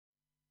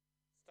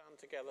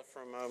together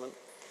for a moment.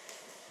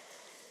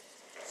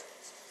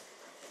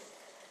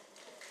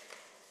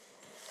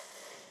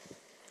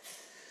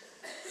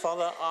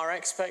 Father, our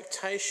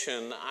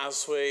expectation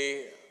as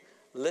we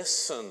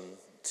listen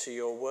to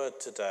your word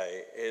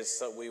today is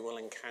that we will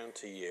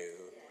encounter you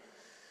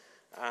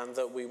and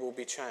that we will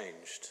be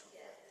changed.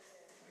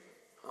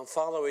 And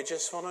Father, we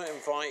just want to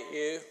invite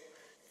you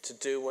to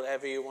do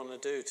whatever you want to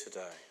do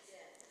today.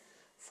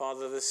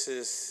 Father, this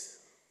is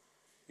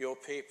your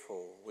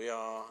people. We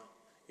are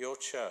your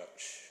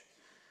church.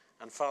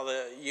 And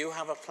Father, you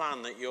have a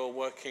plan that you're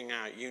working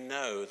out. You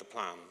know the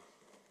plan.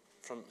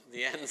 From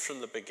the end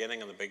from the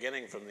beginning and the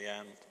beginning from the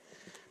end.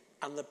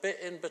 And the bit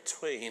in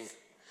between.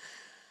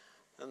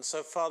 And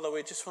so, Father,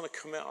 we just want to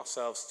commit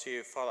ourselves to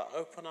you. Father,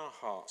 open our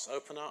hearts,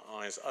 open our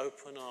eyes,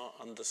 open our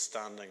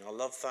understanding. I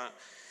love that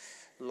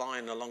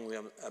line along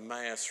the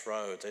Emmaus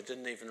Road. They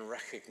didn't even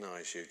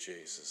recognize you,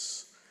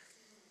 Jesus.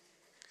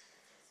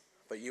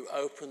 But you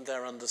opened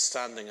their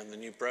understanding, and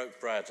then you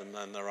broke bread, and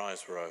then their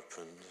eyes were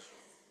opened.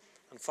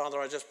 And Father,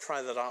 I just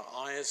pray that our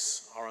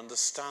eyes, our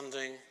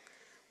understanding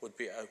would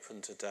be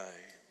open today.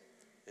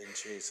 In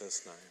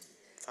Jesus' name.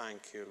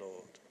 Thank you,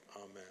 Lord.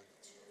 Amen.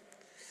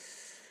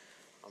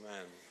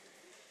 Amen.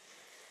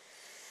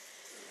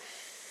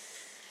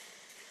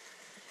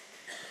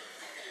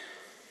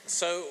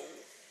 So,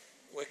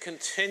 we're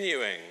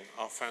continuing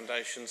our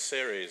foundation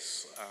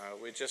series.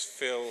 We just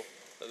feel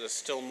that there's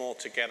still more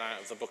to get out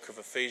of the book of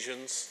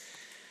Ephesians.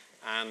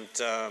 And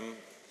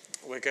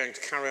we're going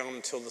to carry on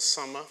until the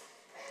summer.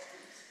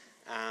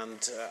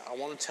 And I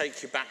want to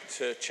take you back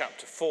to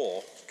chapter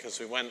 4, because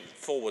we went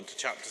forward to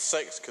chapter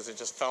 6, because it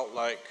just felt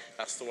like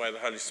that's the way the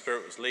Holy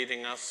Spirit was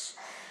leading us.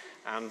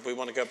 And we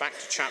want to go back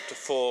to chapter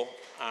 4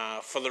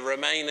 for the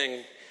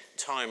remaining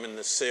time in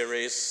the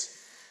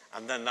series,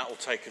 and then that will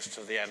take us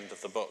to the end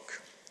of the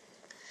book.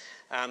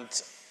 And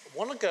I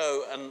want to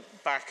go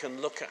back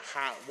and look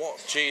at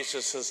what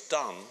Jesus has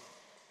done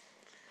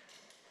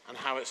and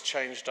how it's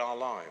changed our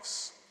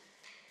lives.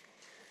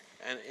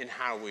 And in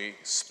how we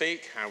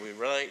speak, how we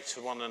relate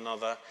to one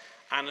another,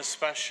 and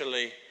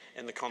especially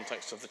in the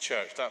context of the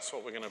church. That's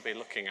what we're going to be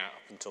looking at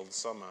up until the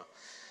summer.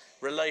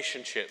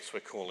 Relationships, we're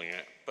calling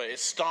it. But it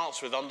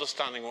starts with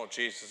understanding what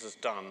Jesus has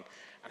done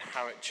and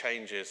how it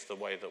changes the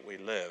way that we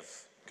live,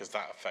 because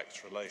that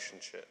affects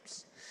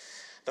relationships.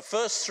 The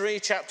first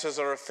 3 chapters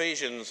of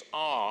Ephesians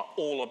are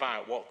all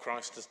about what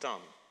Christ has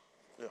done.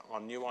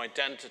 Our new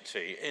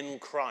identity in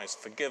Christ,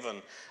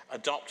 forgiven,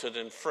 adopted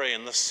and free.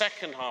 And the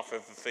second half of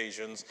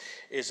Ephesians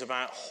is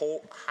about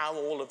how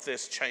all of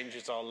this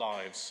changes our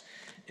lives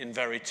in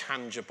very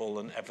tangible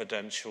and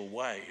evidential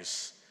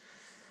ways.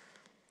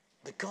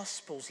 The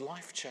gospel's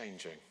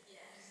life-changing. Yes,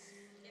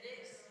 it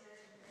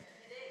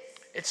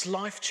is. It's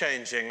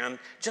life-changing. And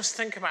just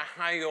think about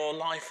how your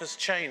life has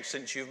changed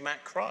since you've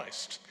met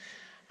Christ.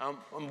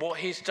 And what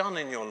he's done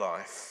in your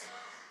life.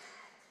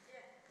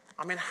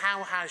 I mean,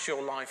 how has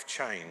your life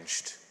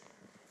changed?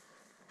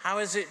 How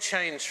has it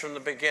changed from the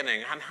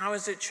beginning? And how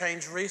has it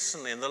changed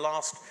recently, in the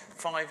last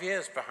 5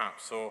 years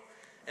perhaps, or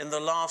in the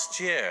last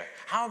year?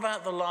 How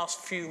about the last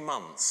few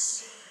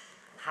months?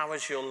 How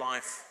has your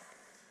life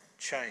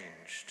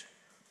changed?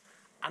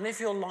 And if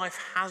your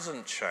life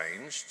hasn't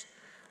changed,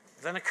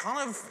 then it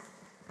kind of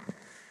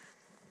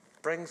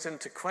brings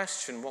into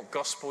question what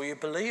gospel you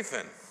believe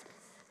in.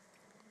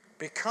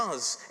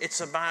 Because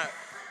it's about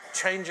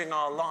changing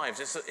our lives.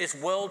 It's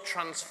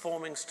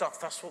world-transforming stuff.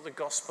 That's what the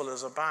gospel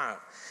is about.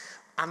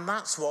 And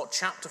that's what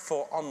chapter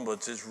 4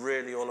 onwards is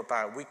really all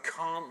about. We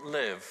can't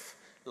live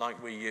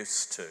like we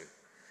used to.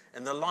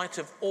 In the light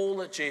of all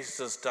that Jesus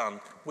has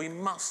done, we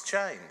must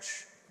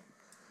change.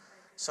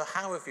 So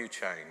how have you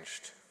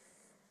changed?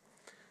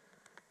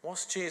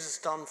 What's Jesus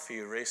done for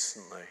you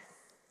recently?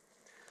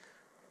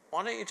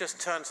 Why don't you just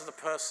turn to the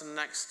person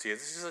next to you?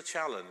 This is a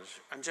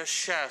challenge. And just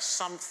share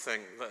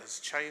something that has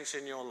changed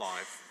in your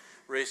life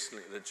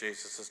recently that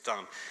Jesus has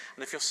done.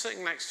 And if you're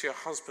sitting next to your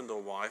husband or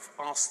wife,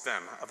 ask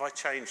them, have I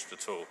changed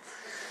at all?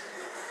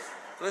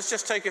 Let's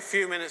just take a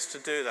few minutes to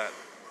do that.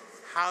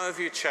 How have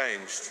you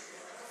changed?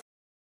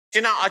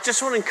 You know, I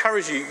just want to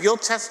encourage you. Your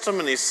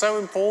testimony is so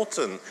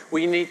important.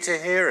 We need to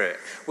hear it.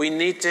 We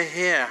need to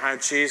hear how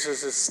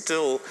Jesus is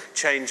still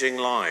changing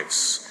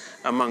lives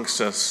amongst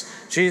us.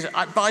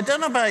 But I don't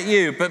know about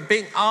you, but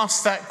being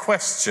asked that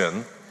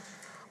question,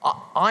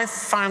 I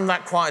found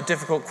that quite a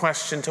difficult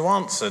question to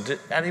answer. Did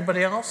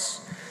anybody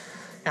else?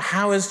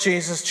 How has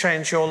Jesus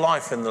changed your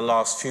life in the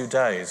last few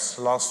days,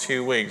 last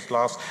few weeks?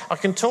 I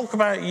can talk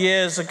about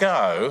years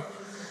ago,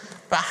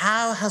 but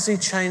how has he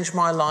changed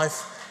my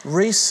life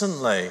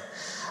recently?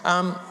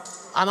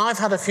 And I've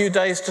had a few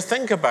days to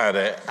think about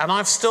it, and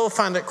I've still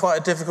found it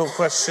quite a difficult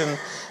question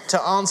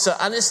to answer.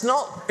 And it's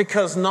not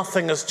because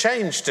nothing has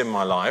changed in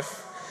my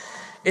life.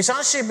 It's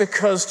actually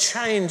because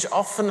change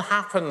often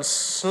happens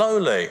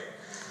slowly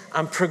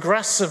and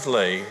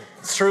progressively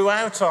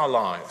throughout our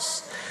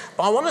lives.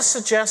 But I want to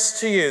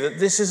suggest to you that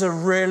this is a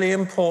really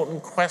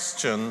important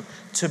question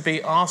to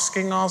be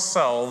asking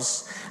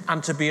ourselves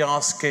and to be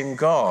asking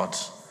God.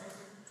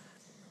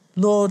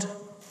 Lord,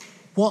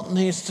 What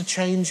needs to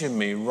change in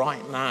me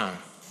right now?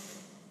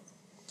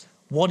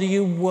 What are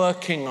you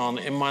working on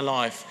in my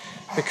life?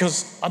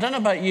 Because I don't know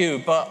about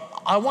you, but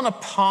I want to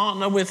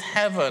partner with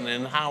heaven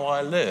in how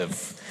I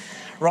live,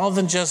 rather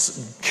than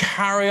just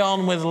carry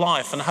on with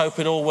life and hope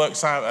it all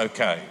works out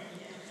okay.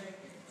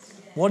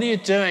 What are you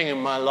doing in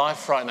my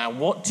life right now?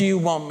 What do you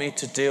want me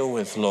to deal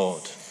with,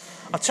 Lord?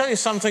 I'll tell you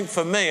something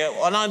for me.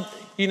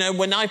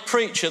 When I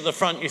preach at the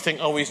front, you think,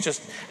 oh,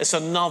 it's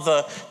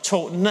another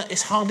talk. No,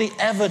 it's hardly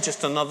ever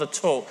just another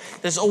talk.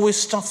 There's always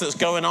stuff that's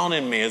going on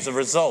in me as a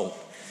result.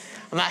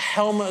 And that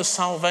helmet of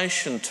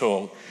salvation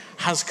talk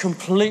has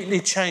completely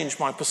changed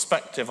my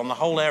perspective on the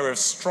whole area of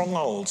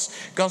strongholds.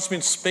 God's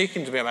been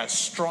speaking to me about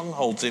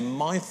strongholds in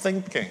my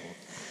thinking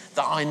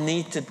that I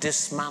need to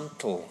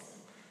dismantle.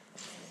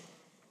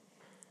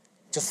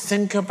 To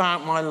think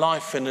about my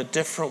life in a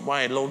different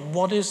way. Lord,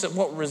 what is it?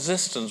 What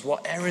resistance,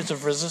 what areas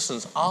of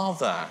resistance are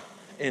there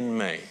in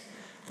me?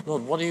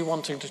 Lord, what are you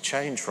wanting to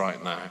change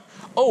right now?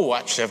 Oh,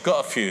 actually, I've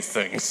got a few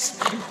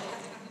things.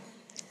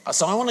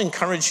 So I want to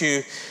encourage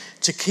you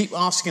to keep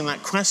asking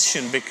that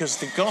question, because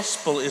the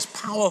gospel is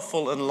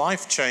powerful and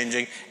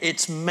life-changing.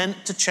 It's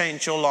meant to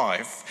change your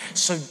life.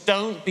 So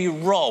don't be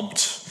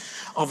robbed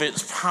of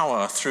its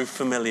power through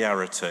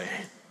familiarity.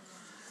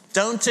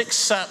 Don't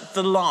accept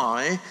the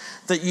lie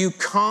that you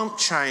can't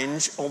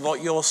change, or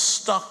that you're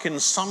stuck in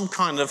some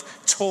kind of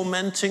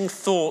tormenting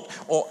thought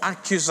or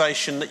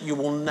accusation that you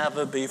will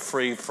never be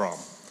free from.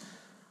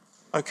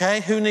 Okay?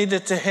 Who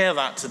needed to hear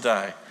that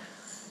today?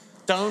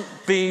 Don't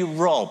be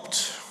robbed.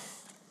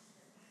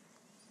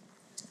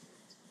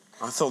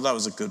 I thought that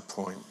was a good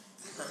point.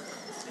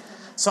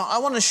 So I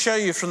want to show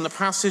you from the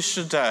passage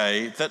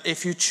today that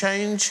if you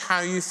change how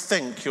you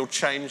think, you'll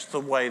change the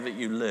way that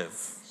you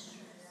live.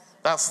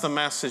 That's the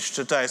message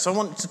today. So I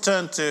want to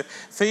turn to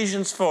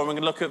Ephesians 4. We're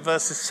going to look at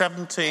verses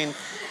 17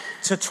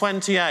 to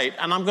 28.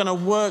 And I'm going to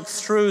work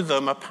through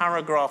them a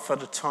paragraph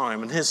at a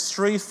time. And here's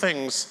three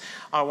things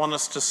I want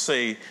us to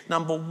see.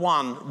 Number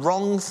one,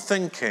 wrong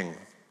thinking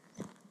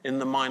in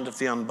the mind of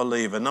the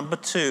unbeliever. Number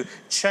two,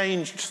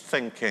 changed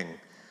thinking,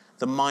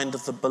 the mind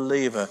of the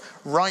believer.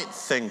 Right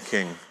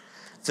thinking,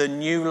 the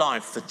new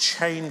life, the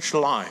changed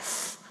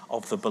life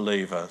of the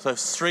believer.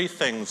 Those three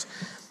things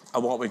are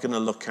what we're going to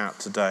look at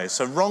today.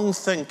 So wrong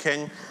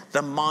thinking,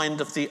 the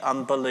mind of the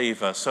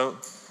unbeliever. So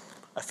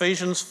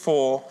Ephesians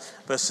 4,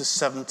 verses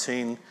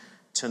 17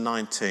 to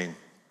 19.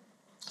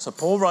 So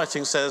Paul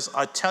writing says,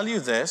 I tell you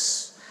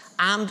this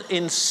and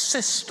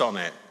insist on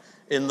it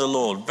in the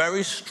Lord.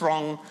 Very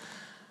strong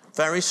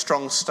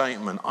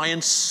statement. I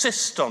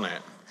insist on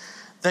it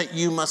that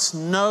you must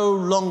no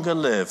longer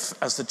live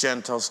as the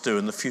Gentiles do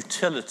in the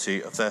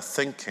futility of their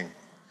thinking.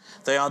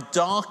 They are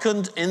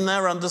darkened in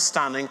their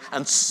understanding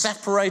and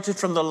separated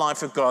from the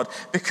life of God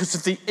because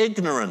of the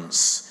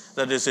ignorance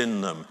that is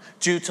in them,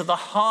 due to the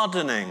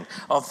hardening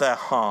of their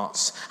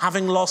hearts.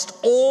 Having lost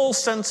all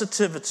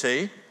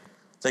sensitivity,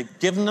 they've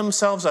given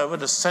themselves over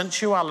to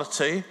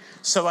sensuality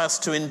so as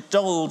to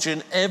indulge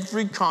in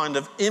every kind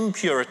of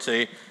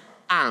impurity,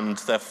 and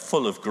they're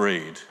full of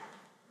greed.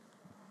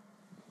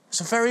 It's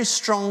a very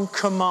strong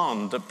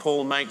command that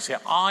Paul makes here.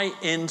 I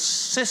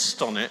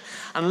insist on it.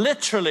 And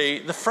literally,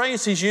 the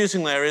phrase he's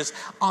using there is,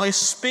 I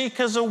speak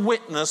as a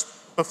witness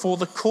before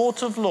the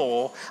court of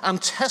law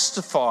and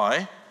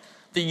testify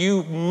that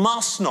you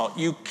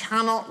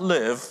cannot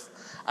live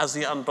as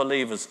the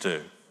unbelievers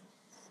do.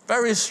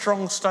 Very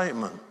strong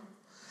statement.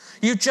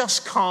 You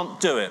just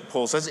can't do it,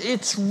 Paul says.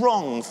 It's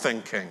wrong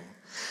thinking.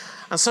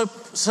 And so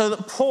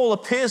that Paul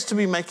appears to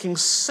be making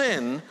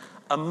sin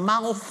a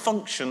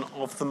malfunction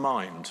of the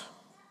mind.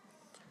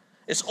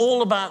 It's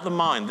all about the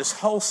mind, this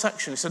whole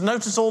section. He said,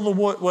 notice all the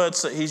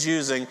words that he's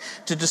using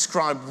to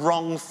describe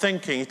wrong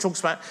thinking. He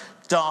talks about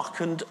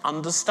darkened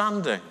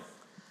understanding,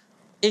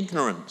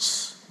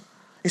 ignorance.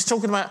 He's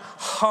talking about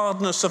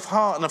hardness of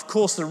heart. And of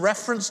course, the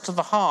reference to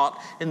the heart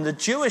in the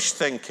Jewish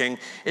thinking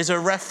is a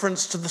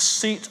reference to the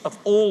seat of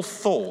all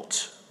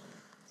thought.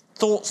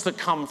 Thoughts that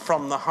come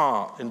from the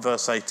heart in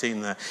verse 18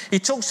 there. He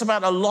talks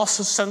about a loss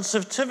of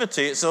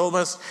sensitivity. It's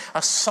almost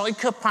a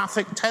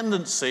psychopathic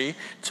tendency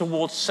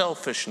towards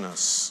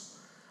selfishness,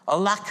 a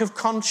lack of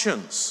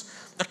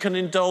conscience that can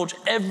indulge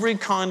every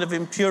kind of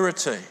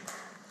impurity,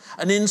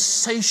 an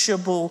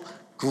insatiable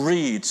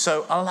greed,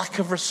 so a lack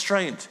of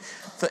restraint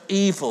for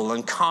evil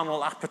and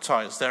carnal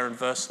appetites there in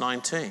verse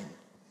 19.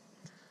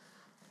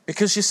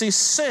 Because you see,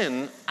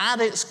 sin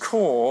at its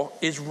core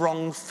is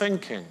wrong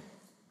thinking,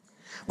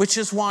 which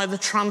is why the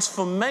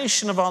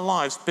transformation of our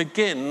lives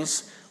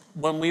begins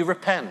when we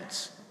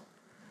repent.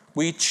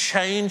 We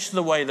change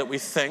the way that we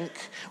think,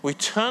 we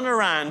turn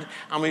around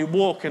and we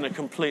walk in a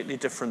completely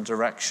different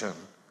direction.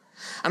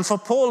 And for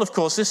Paul, of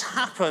course, this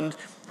happened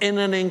in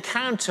an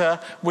encounter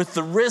with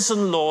the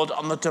risen Lord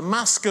on the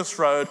Damascus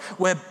road,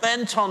 where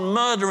bent on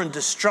murder and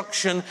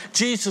destruction,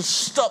 Jesus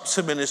stops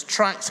him in his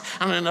tracks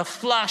and in a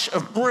flash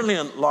of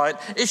brilliant light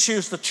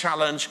issues the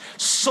challenge,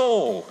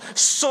 Saul,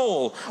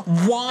 Saul,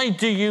 why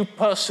do you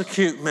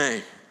persecute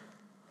me?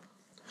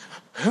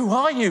 Who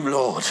are you,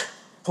 Lord?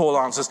 Paul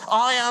answers,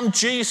 I am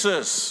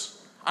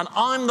Jesus, And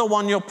I'm the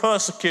one you're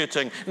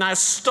persecuting. Now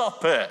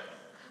stop it.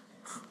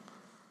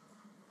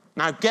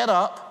 Now get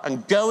up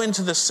and go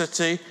into the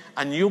city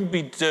and you'll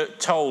be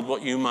told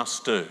what you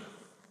must do.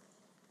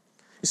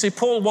 You see,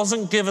 Paul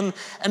wasn't given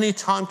any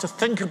time to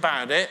think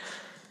about it,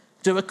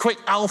 do a quick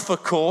alpha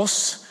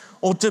course,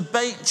 or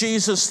debate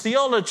Jesus'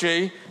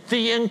 theology.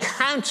 The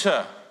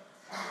encounter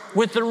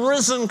with the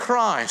risen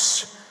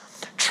Christ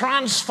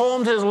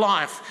transformed his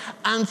life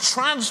and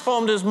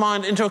transformed his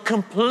mind into a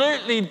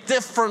completely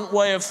different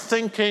way of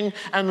thinking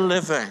and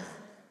living.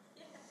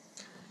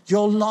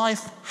 Your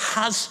life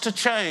has to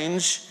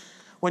change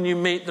when you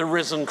meet the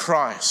risen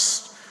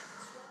Christ,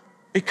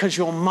 because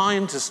your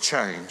mind has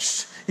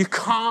changed. You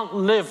can't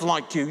live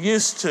like you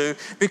used to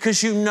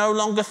because you no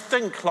longer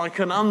think like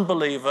an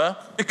unbeliever,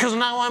 because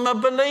now I'm a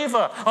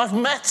believer. I've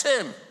met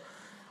him.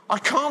 I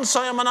can't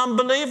say I'm an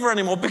unbeliever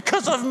anymore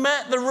because I've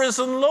met the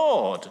risen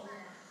Lord.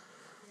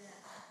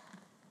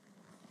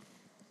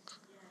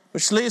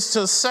 Which leads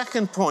to the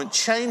second point,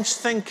 change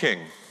thinking.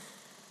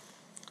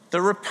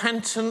 The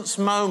repentance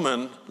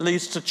moment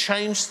leads to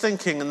change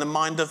thinking in the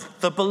mind of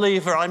the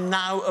believer. I'm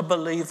now a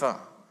believer.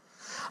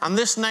 And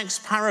this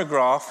next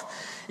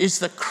paragraph is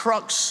the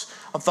crux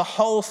of the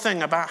whole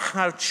thing about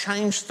how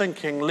change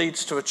thinking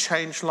leads to a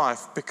changed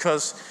life,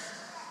 because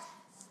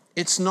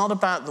it's not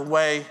about the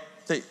way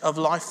of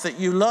life that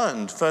you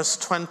learned, verse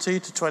 20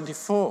 to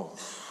 24.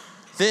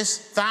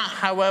 That,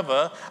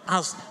 however,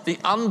 as the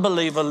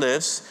unbeliever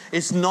lives,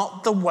 is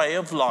not the way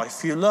of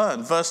life you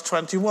learn. Verse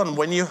 21,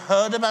 when you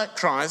heard about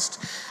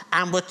Christ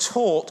and were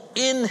taught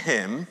in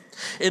him,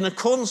 in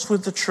accordance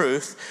with the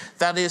truth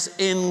that is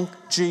in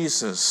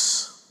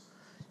Jesus.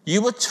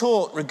 You were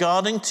taught with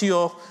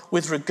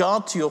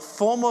regard to your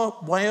former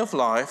way of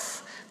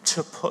life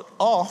to put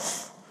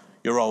off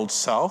your old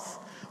self,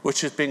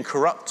 which has been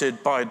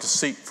corrupted by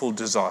deceitful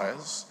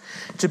desires,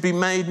 to be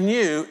made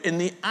new in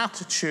the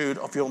attitude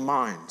of your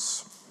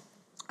minds,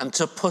 and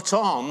to put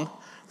on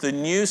the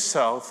new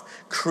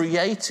self,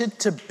 created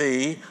to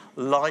be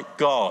like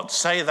God.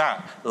 Say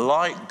that,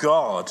 like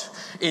God,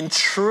 in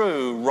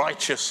true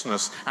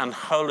righteousness and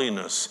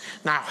holiness.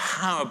 Now,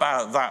 how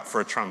about that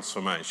for a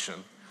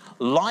transformation?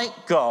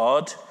 Like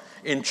God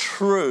in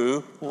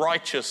true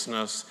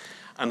righteousness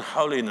and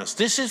holiness.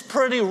 This is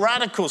pretty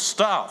radical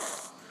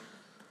stuff.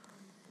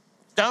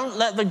 Don't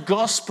let the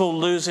gospel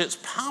lose its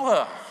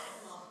power.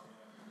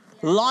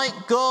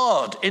 Like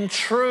God in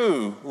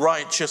true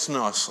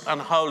righteousness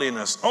and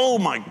holiness. Oh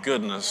my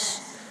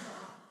goodness.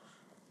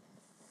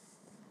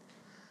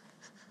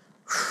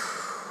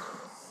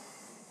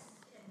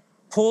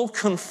 Paul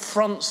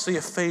confronts the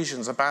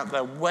Ephesians about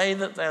their way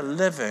that they're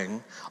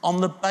living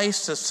on the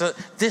basis that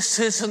this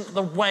isn't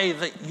the way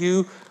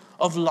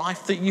of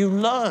life that you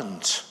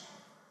learned.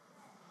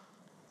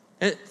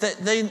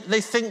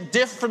 They think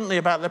differently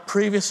about their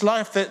previous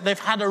life. They've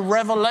had a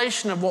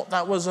revelation of what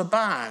that was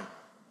about.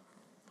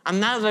 And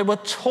now they were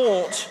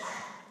taught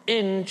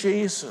in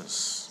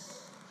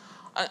Jesus.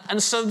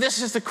 And so this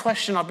is the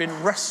question I've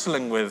been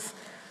wrestling with.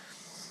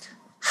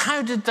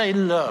 How did they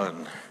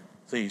learn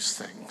these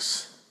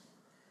things?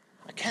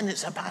 Again,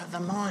 it's about the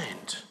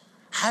mind.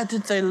 How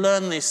did they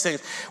learn these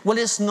things? Well,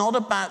 it's not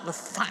about the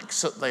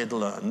facts that they'd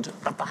learned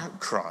about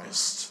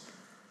Christ.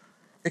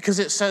 Because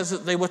it says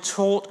that they were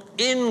taught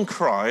in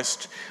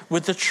Christ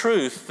with the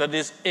truth that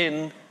is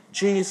in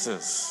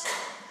Jesus.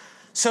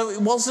 So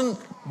it wasn't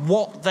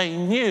what they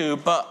knew,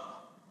 but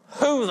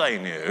who they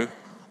knew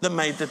that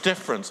made the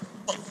difference.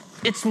 But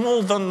it's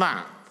more than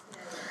that.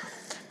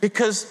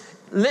 Because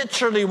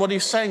literally what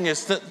he's saying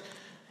is that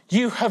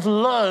you have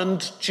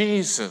learned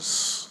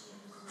Jesus.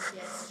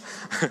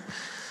 Yes.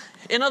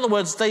 In other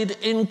words, they'd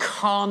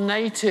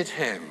incarnated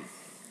him.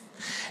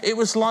 It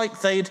was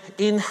like they'd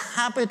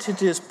inhabited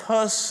his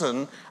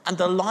person and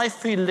the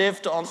life he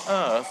lived on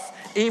earth,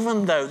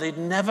 even though they'd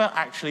never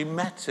actually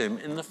met him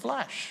in the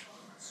flesh.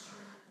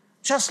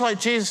 Just like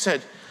Jesus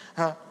said,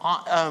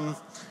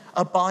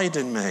 abide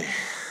in me,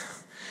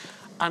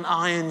 and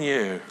I in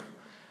you,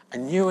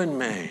 and you in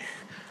me,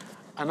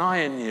 and I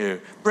in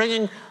you.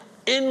 Bringing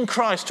in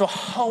Christ to a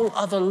whole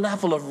other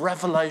level of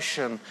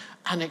revelation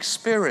and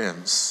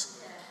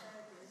experience.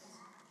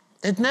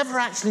 They'd never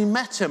actually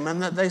met him,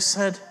 and that they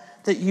said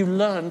that you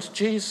learned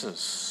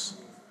Jesus.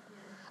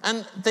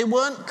 And they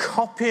weren't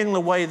copying the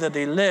way that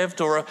he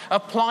lived or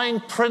applying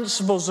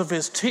principles of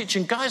his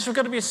teaching. Guys, we've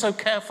got to be so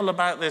careful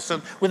about this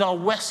and with our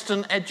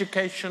Western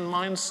education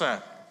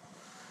mindset.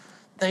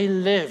 They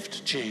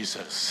lived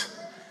Jesus.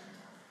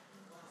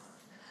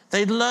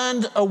 They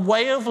learned a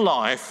way of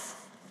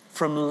life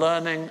from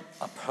learning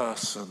a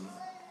person.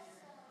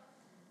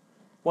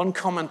 One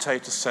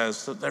commentator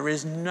says that there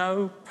is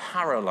no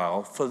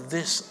parallel for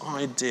this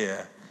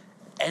idea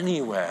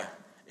anywhere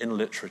in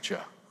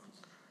literature.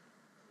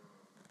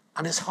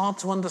 And it's hard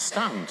to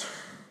understand.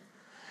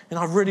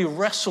 I've really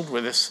wrestled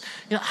with this.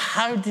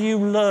 How do you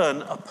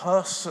learn a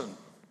person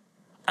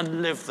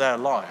and live their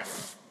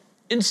life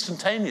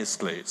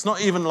instantaneously? It's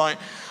not even like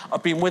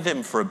I've been with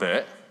him for a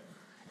bit.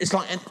 It's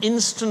like an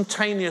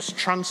instantaneous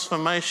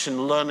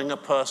transformation, learning a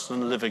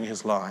person and living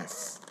his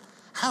life.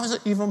 How is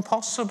it even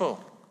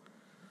possible?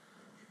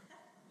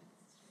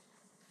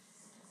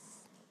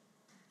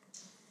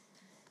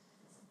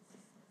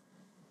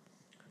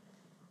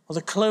 Well,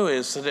 the clue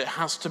is that it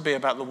has to be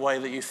about the way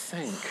that you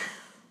think.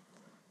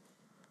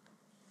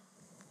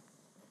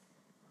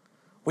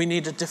 We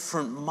need a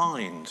different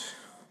mind.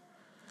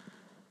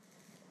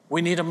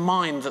 We need a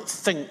mind that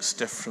thinks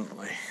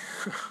differently.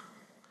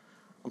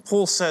 And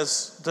Paul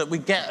says that we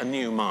get a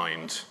new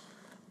mind.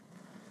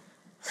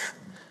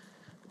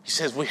 He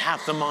says we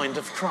have the mind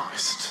of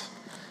Christ.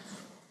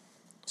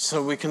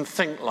 So we can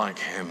think like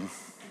him.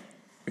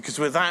 Because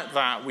without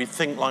that, we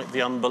think like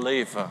the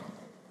unbeliever.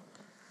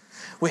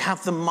 We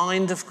have the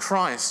mind of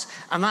Christ.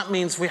 And that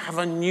means we have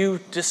a new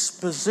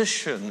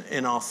disposition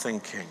in our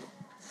thinking.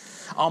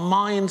 Our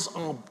minds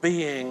are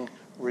being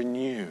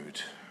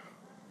renewed.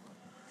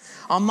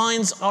 Our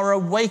minds are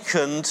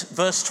awakened,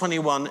 verse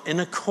 21, in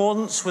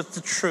accordance with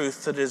the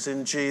truth that is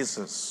in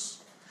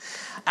Jesus.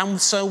 And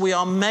so we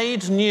are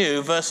made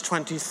new, verse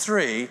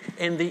 23,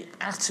 in the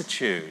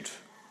attitude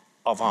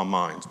of our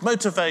minds.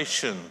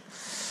 Motivation,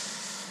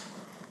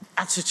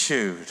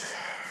 attitude,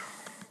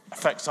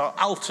 affects our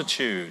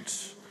altitude,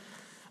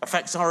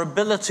 affects our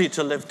ability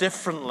to live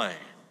differently.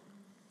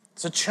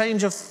 It's a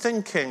change of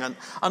thinking, an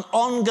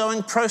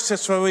ongoing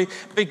process where we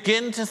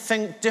begin to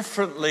think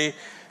differently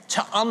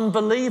to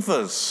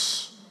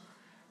unbelievers.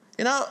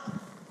 About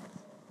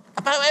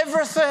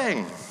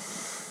everything.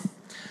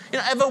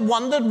 Ever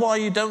wondered why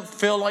you don't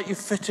feel like you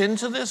fit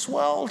into this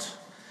world?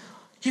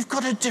 You've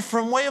got a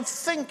different way of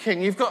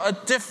thinking. You've got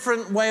a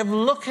different way of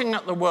looking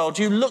at the world.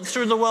 You look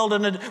through the world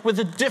with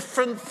a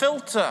different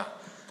filter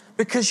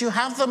because you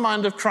have the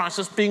mind of Christ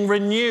that's being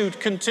renewed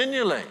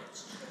continually.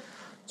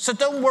 So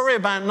don't worry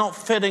about not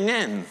fitting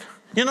in.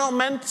 You're not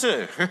meant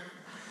to.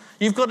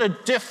 You've got a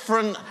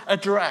different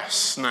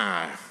address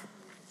now.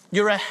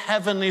 You're a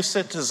heavenly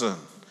citizen,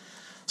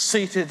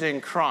 seated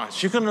in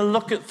Christ. You're going to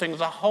look at things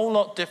a whole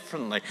lot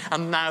differently.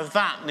 And now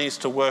that needs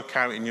to work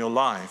out in your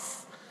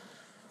life.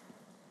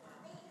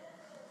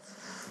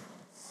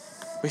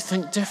 We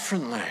think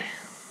differently.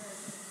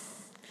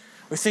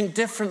 We think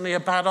differently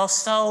about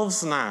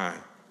ourselves now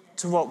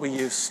to what we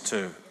used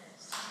to.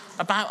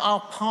 About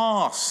our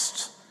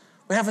past.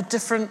 We have a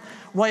different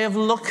way of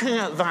looking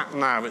at that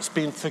now. It's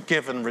been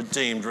forgiven,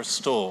 redeemed,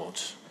 restored,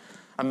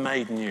 and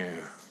made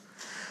new.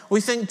 We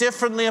think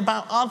differently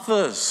about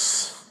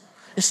others.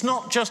 It's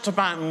not just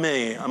about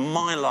me and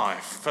my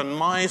life and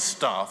my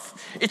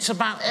stuff. It's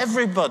about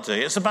everybody.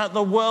 It's about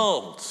the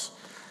world.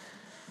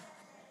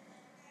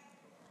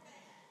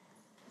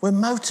 We're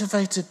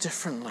motivated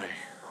differently.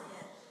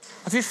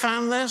 Have you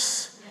found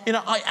this?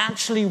 I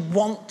actually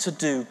want to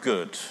do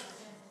good.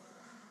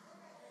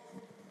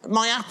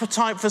 My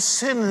appetite for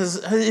sin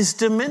is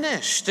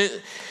diminished.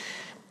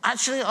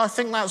 Actually, I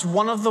think that's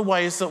one of the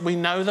ways that we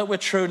know that we're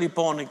truly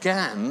born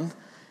again,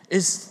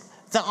 is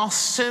that our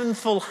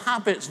sinful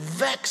habits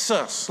vex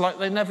us like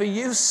they never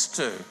used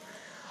to.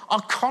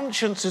 Our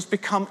conscience has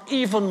become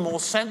even more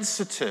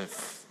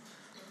sensitive.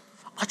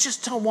 I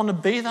just don't want to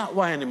be that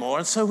way anymore.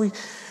 And so we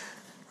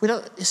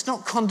don't, it's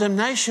not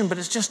condemnation, but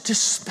it's just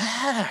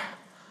despair.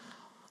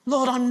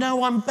 Lord, I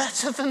know I'm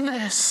better than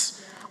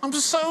this. I'm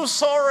so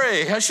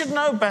sorry. I should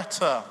know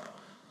better.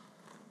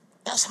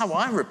 That's how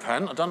I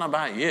repent. I don't know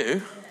about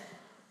you.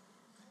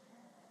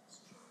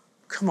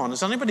 Come on,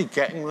 is anybody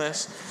getting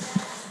this?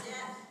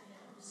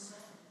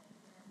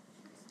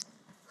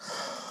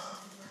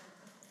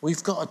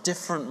 We've got a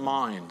different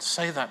mind.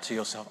 Say that to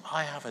yourself.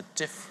 I have a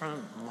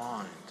different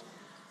mind.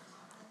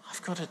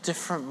 I've got a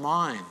different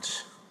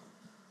mind.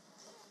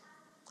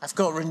 I've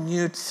got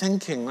renewed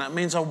thinking. That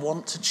means I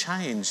want to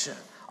change.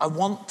 I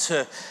want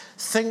to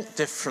think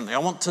differently. I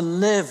want to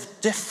live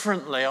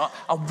differently. I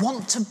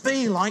want to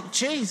be like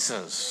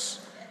Jesus.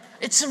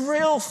 It's a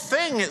real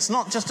thing. It's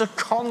not just a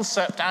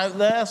concept out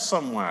there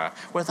somewhere.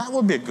 Well, that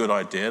would be a good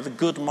idea. The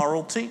good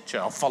moral teacher.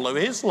 I'll follow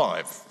his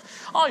life.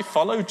 I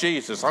follow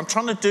Jesus. I'm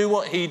trying to do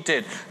what he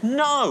did.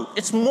 No,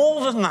 it's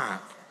more than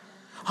that.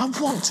 I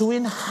want to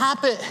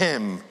inhabit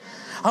him.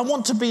 I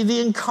want to be the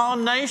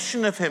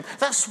incarnation of him.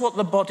 That's what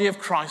the body of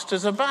Christ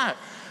is about.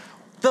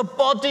 The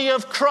body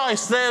of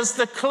Christ, there's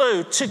the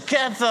clue.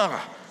 Together,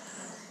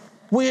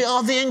 we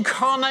are the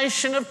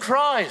incarnation of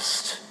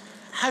Christ.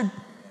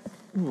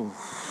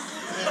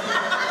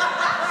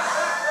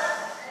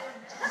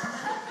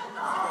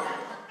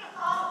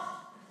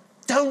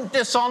 Don't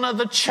dishonor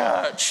the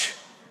church.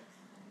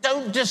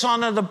 Don't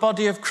dishonor the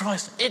body of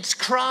Christ. It's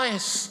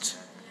Christ.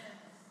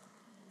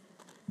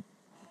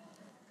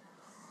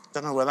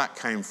 Don't know where that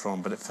came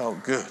from, but it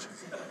felt good.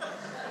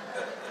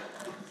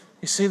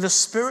 You see, the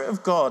Spirit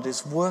of God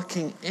is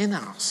working in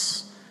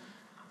us,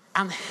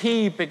 and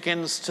he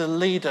begins to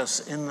lead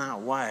us in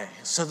that way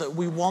so that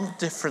we want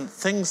different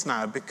things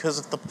now because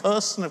of the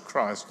person of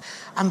Christ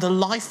and the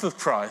life of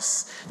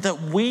Christ that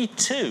we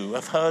too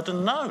have heard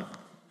and known.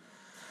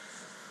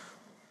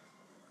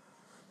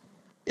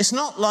 It's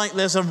not like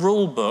there's a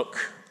rule book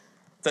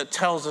that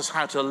tells us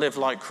how to live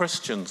like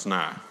Christians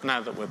now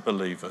that we're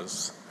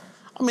believers.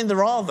 I mean,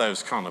 there are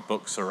those kind of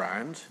books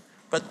around,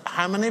 But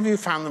how many of you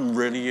found them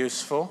really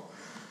useful?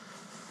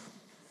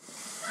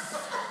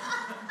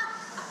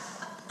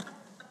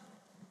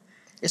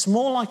 It's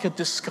more like a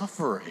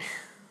discovery.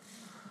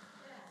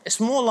 It's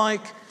more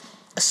like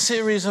a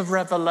series of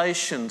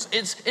revelations.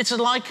 It's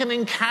like an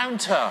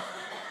encounter.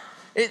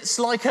 It's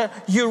like a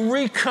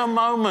eureka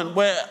moment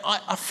where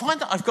I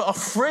find that I've got a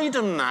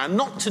freedom now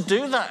not to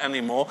do that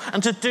anymore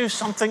and to do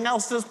something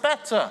else that's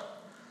better.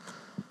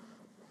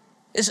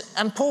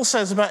 And Paul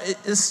says about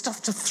it's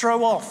stuff to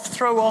throw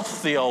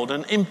off the old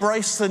and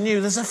embrace the new.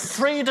 There's a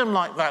freedom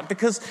like that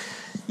because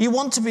you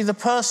want to be the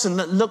person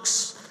that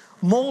looks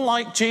more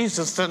like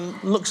Jesus than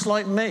looks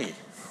like me.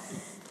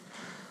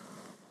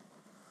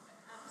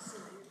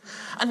 Absolutely.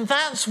 And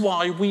that's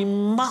why we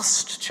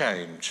must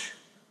change.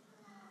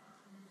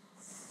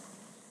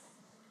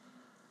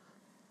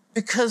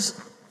 Because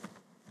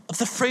of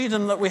the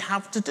freedom that we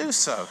have to do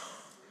so.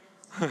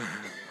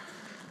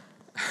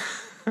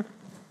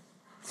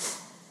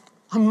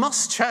 I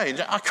must change.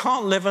 I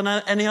can't live in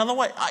any other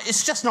way.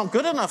 It's just not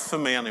good enough for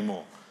me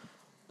anymore.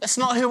 That's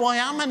not who I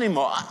am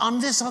anymore.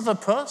 I'm this other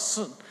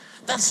person.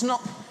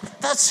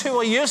 That's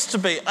who I used to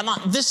be. And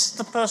this is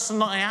the person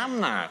that I am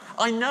now.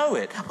 I know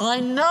it.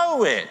 I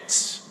know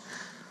it.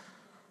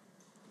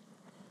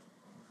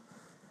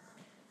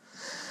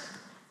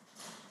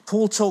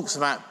 Paul talks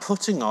about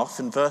putting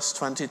off in verse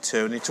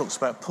 22, and he talks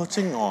about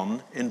putting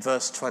on in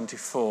verse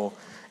 24.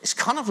 It's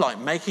kind of like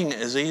making it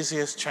as easy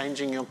as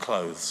changing your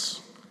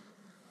clothes.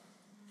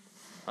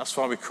 That's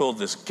why we call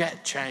this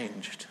Get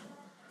Changed.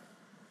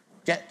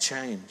 Get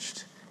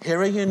changed. Here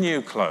are your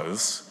new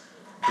clothes,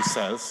 he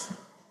says.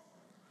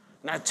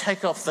 Now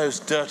take off those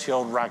dirty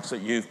old rags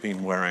that you've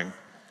been wearing.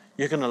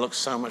 You're going to look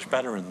so much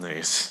better in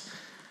these.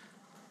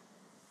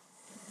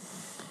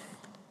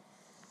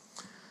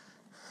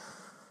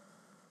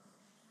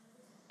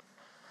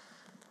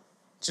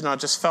 Do you know, I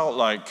just felt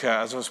like,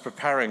 as I was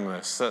preparing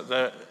this,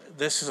 that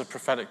this is a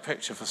prophetic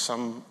picture for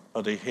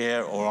somebody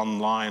here or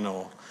online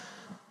or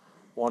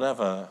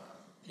whatever.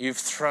 You've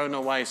thrown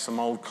away some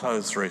old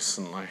clothes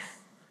recently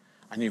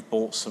and you've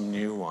bought some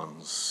new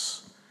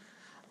ones.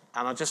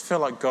 And I just feel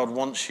like God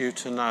wants you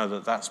to know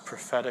that that's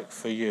prophetic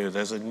for you.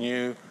 There's a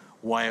new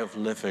way of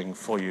living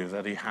for you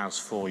that he has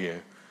for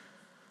you.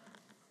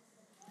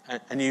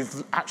 And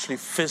you've actually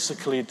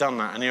physically done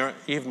that, and you're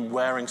even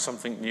wearing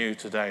something new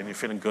today, and you're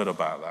feeling good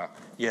about that.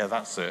 Yeah,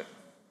 that's it.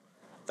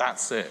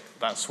 That's it.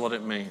 That's what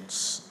it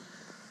means.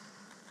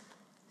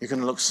 You're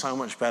going to look so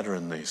much better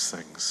in these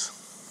things.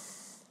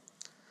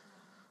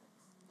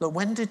 Look,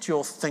 when did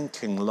your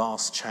thinking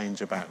last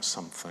change about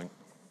something?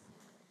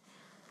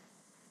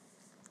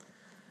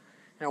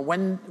 You know,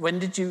 when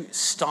did you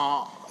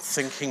start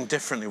thinking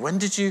differently? When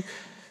did you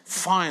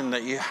find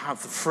that you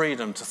have the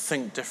freedom to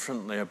think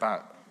differently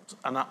about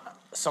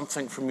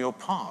something from your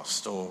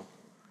past or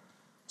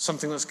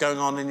something that's going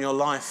on in your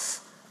life?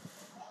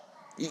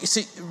 You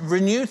see,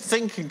 renewed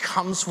thinking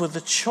comes with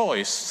a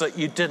choice that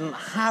you didn't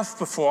have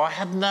before. I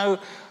had no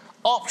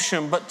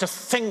option but to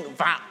think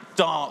that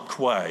dark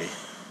way.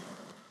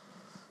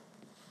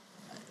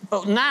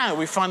 But now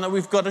we find that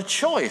we've got a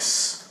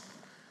choice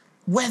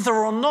whether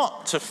or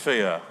not to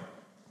fear.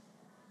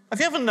 Have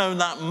you ever known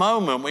that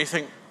moment where you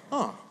think,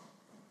 oh,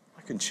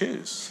 I can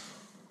choose?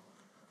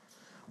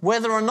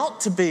 Whether or not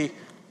to be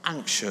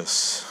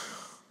anxious,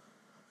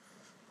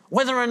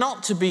 whether or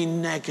not to be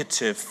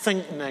negative,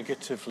 think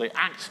negatively,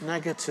 act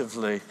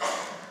negatively,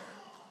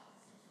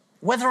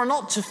 whether or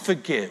not to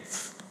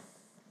forgive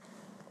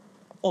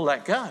or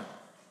let go.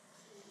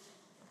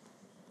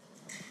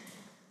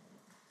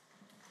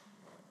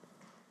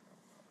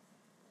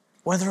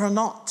 Whether or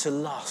not to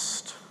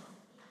lust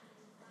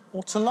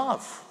or to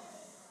love.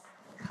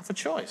 Have a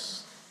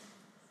choice.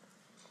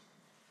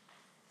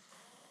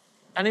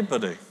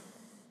 Anybody?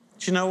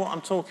 Do you know what I'm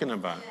talking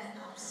about?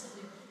 Yeah,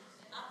 absolutely.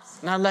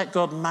 Now let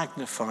God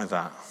magnify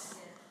that.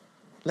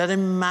 Let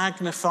him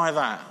magnify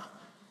that.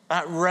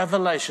 That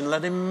revelation,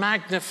 let him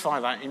magnify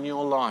that in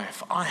your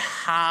life. I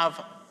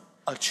have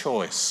a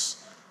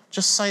choice.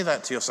 Just say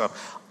that to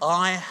yourself.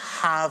 I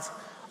have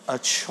a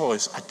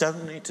choice. I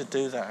don't need to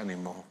do that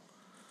anymore.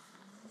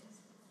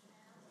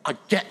 I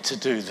get to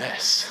do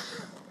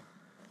this.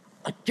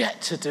 I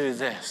get to do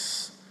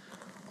this.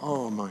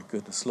 Oh my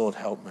goodness, Lord,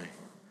 help me.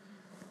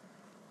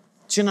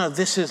 Do you know,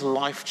 this is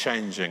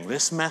life-changing.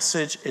 This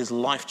message is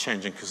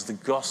life-changing because the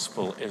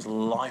gospel is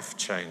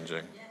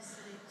life-changing. Yes,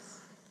 it is.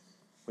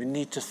 We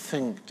need to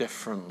think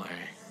differently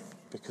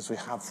because we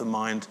have the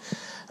mind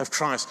of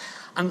Christ.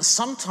 And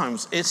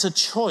sometimes it's a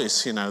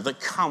choice, you know, that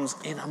comes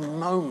in a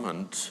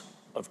moment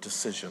of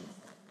decision.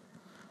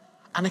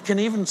 And it can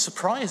even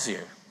surprise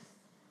you.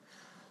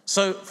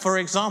 So, for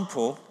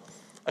example,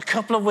 a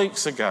couple of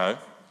weeks ago,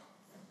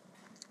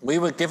 we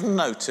were given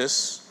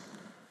notice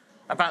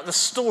about the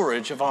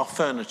storage of our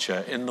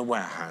furniture in the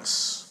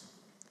warehouse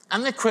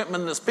and the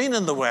equipment that's been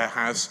in the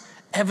warehouse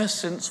ever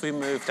since we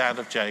moved out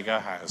of Jago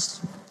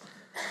House.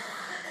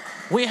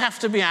 We have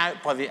to be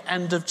out by the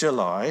end of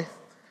July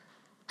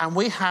and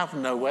we have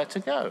nowhere to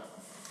go.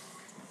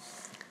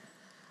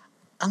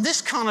 And this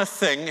kind of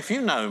thing, if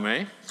you know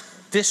me,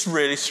 This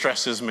really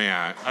stresses me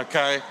out,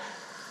 okay?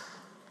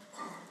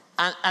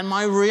 And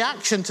my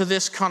reaction to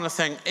this kind of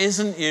thing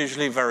isn't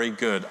usually very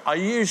good. I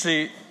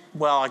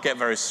get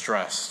very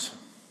stressed.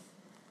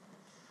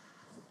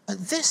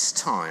 But this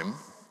time,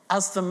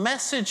 as the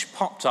message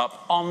popped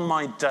up on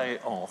my day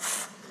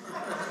off,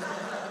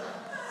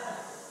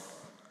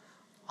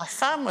 I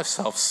found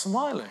myself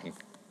smiling.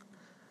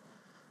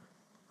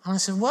 And I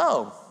said,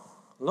 well,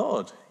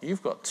 Lord,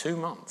 you've got 2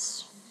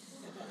 months.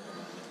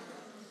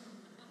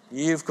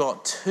 You've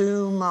got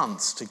 2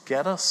 months to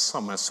get us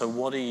somewhere, so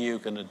what are you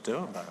going to do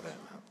about it?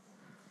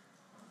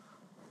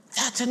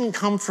 That didn't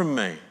come from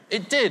me.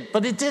 It did,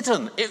 but it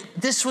didn't.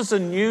 This was a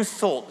new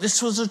thought.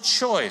 This was a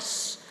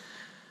choice.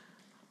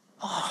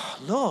 Oh,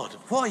 Lord,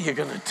 what are you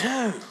going to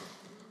do?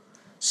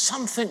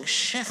 Something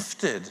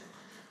shifted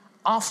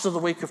after the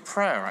week of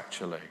prayer,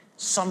 actually.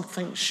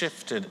 Something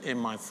shifted in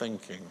my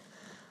thinking.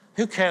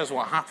 Who cares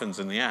what happens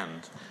in the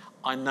end?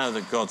 I know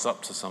that God's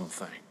up to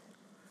something.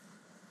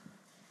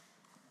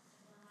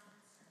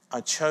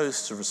 I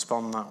chose to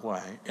respond that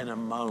way in a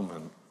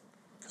moment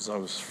because I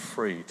was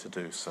free to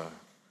do so.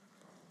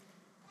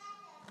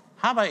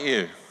 How about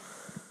you?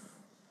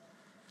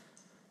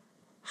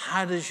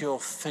 How does your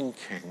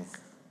thinking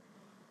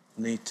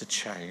need to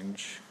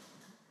change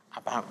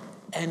about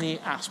any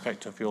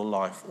aspect of your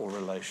life or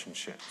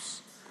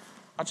relationships?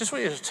 I just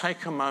want you to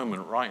take a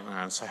moment right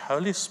now and say,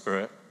 Holy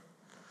Spirit,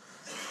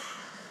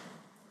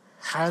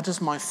 how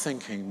does my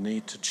thinking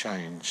need to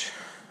change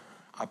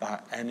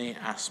about any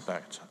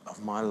aspect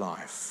of my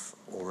life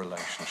or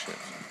relationships?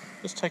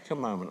 Just take a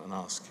moment and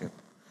ask him.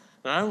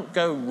 Now, don't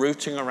go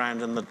rooting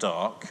around in the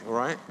dark, all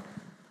right?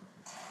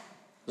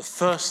 The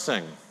first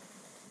thing,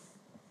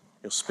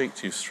 he'll speak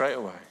to you straight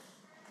away.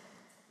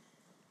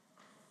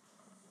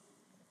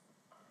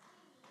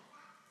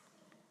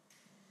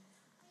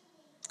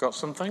 Got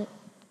something?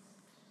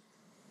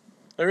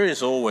 There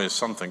is always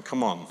something,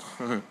 come on.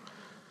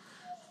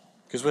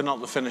 Because we're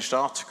not the finished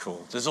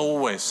article. There's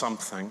always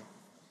something.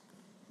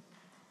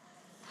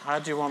 How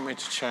do you want me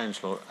to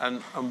change, Lord?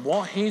 And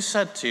what he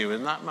said to you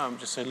in that moment,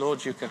 just say,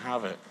 Lord, you can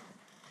have it.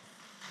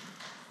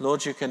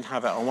 Lord, you can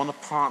have it. I want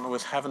to partner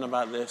with heaven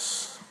about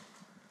this.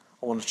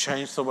 I want to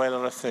change the way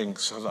that I think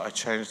so that I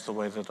change the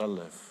way that I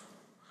live.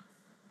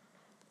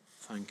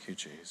 Thank you,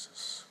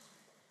 Jesus.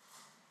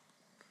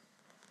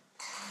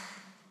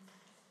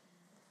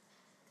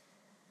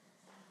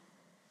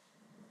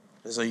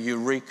 There's a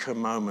eureka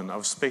moment. I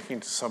was speaking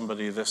to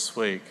somebody this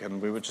week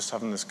and we were just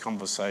having this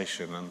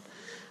conversation and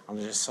I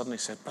just suddenly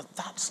said, but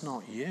that's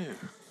not you.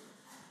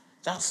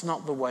 That's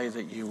not the way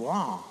that you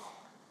are.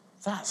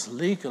 That's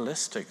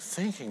legalistic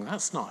thinking.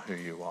 That's not who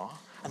you are.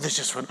 And they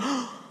just went,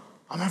 oh,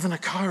 I'm having a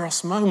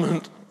kairos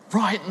moment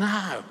right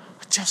now.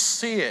 I just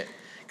see it.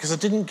 Because I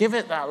didn't give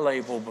it that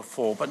label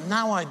before. But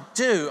now I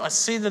do. I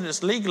see that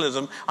it's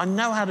legalism. I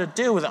know how to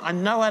deal with it. I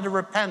know how to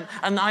repent.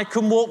 And I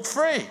can walk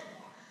free.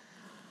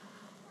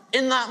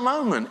 In that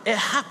moment, it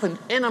happened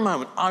in a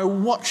moment. I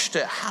watched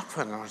it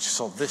happen. And I just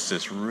thought, this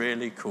is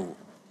really cool.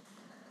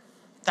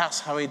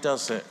 That's how he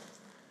does it.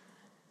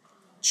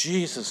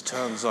 Jesus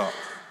turns up.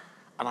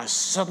 And I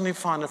suddenly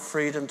find a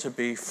freedom to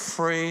be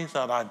free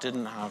that I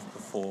didn't have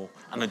before.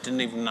 And I didn't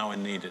even know I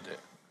needed it.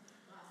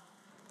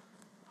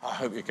 I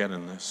hope you're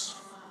getting this.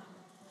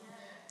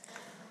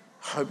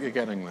 I hope you're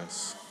getting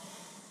this.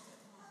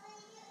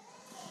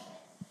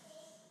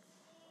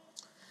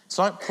 It's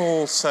like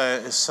Paul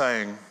is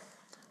saying,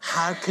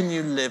 how can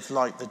you live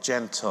like the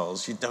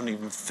Gentiles? You don't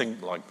even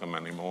think like them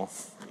anymore.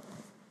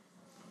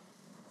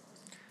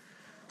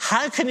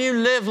 How can you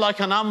live like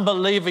an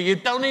unbeliever? You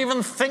don't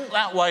even think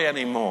that way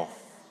anymore.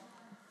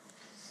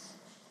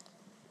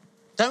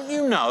 Don't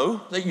you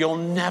know that you're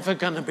never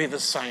going to be the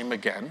same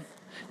again?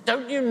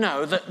 Don't you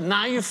know that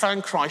now you've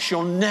found Christ,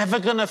 you're never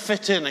going to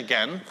fit in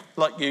again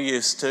like you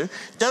used to?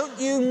 Don't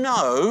you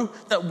know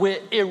that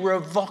we're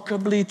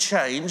irrevocably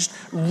changed,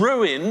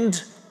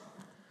 ruined,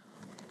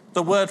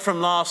 the word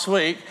from last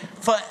week,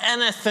 for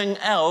anything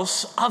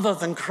else other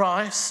than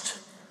Christ?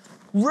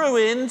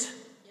 Ruined.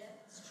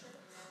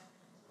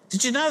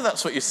 Did you know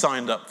that's what you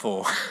signed up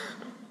for?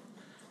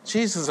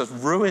 Jesus has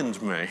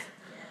ruined me.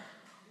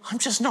 I'm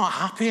just not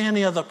happy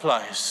any other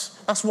place.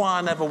 That's why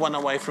I never went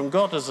away from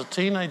God as a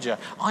teenager.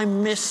 I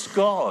missed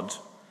God.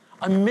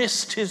 I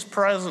missed his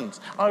presence.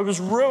 I was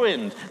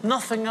ruined.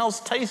 Nothing else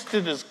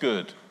tasted as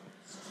good.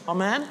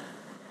 Amen?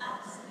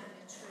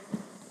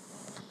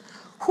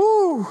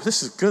 Whew,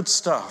 this is good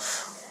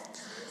stuff.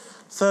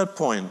 Third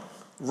point,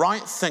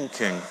 right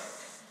thinking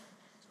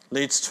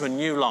leads to a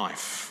new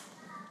life.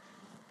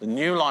 The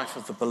new life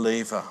of the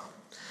believer.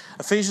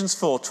 Ephesians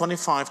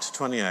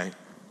 4:25-28.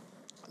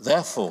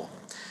 Therefore,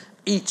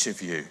 each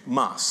of you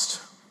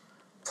must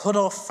put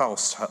off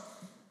falsehood,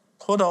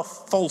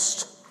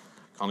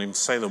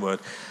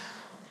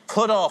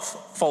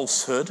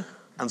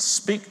 and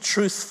speak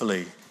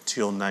truthfully to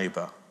your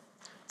neighbor,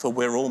 for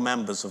we're all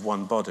members of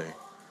one body.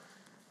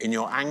 In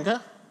your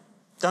anger,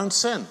 don't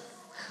sin.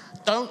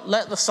 Don't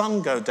let the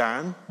sun go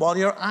down while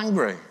you're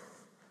angry.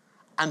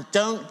 And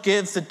don't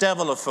give the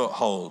devil a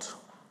foothold.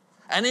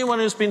 Anyone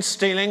who's been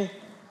stealing,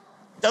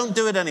 don't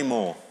do it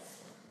anymore.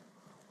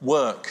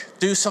 Work,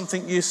 do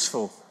something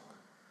useful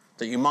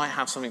that you might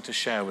have something to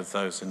share with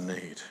those in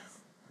need.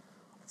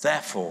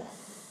 Therefore,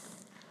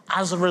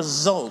 as a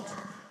result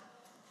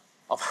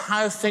of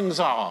how things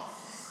are,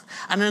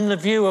 and in the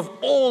view of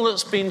all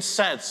that's been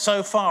said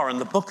so far in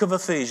the book of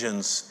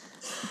Ephesians,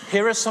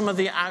 here are some of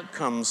the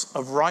outcomes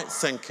of right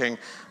thinking,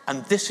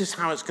 and this is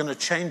how it's going to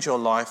change your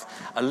life,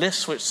 a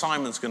list which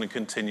Simon's going to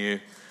continue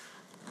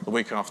the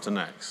week after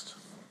next.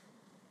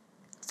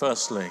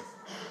 Firstly,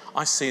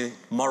 I see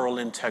moral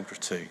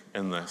integrity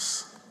in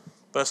this.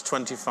 Verse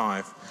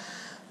 25,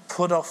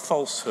 put off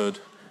falsehood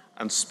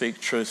and speak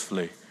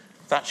truthfully.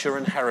 That's your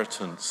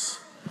inheritance.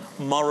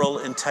 Moral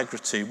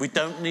integrity. We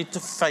don't need to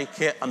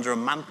fake it under a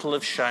mantle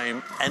of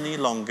shame any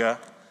longer.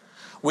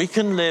 We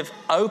can live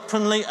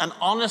openly and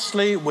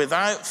honestly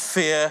without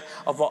fear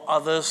of what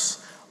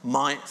others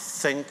might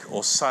think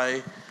or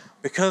say,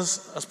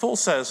 because, as Paul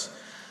says,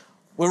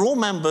 we're all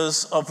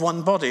members of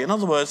one body. In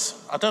other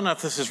words, I don't know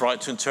if this is right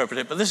to interpret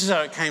it, but this is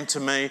how it came to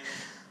me.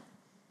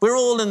 We're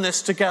all in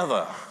this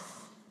together.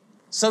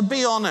 So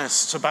be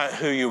honest about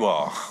who you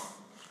are.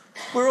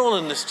 We're all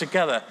in this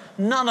together.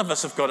 None of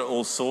us have got it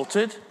all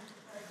sorted.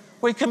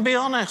 We can be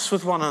honest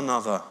with one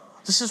another.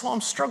 This is what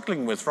I'm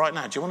struggling with right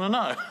now. Do you want to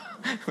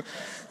know?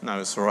 No,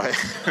 it's all right.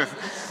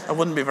 That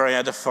wouldn't be very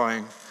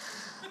edifying.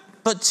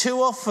 But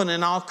too often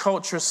in our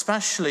culture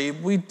especially,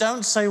 we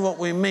don't say what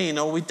we mean,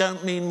 or we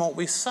don't mean what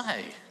we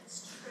say.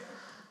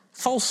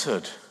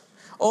 Falsehood.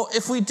 Or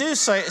if we do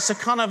say it, it's a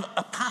kind of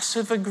a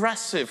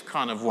passive-aggressive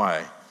kind of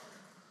way.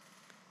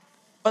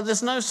 But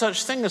there's no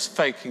such thing as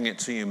faking it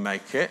till you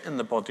make it in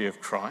the body of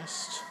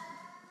Christ.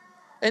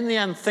 In the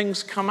end,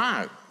 things come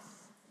out.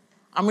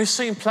 And we've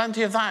seen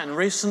plenty of that in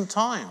recent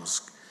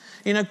times.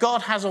 You know,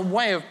 God has a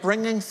way of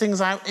bringing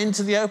things out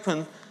into the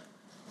open,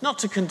 not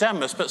to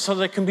condemn us, but so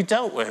they can be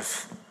dealt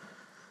with.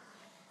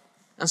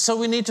 And so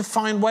we need to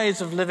find ways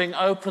of living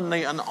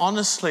openly and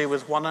honestly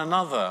with one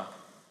another,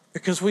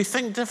 because we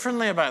think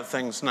differently about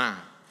things now.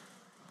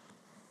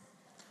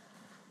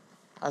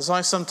 As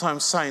I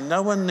sometimes say,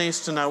 no one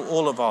needs to know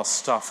all of our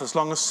stuff as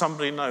long as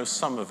somebody knows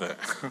some of it.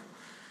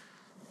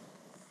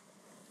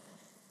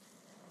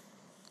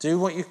 Do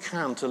what you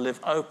can to live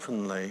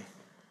openly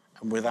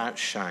and without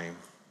shame.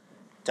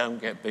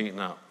 Don't get beaten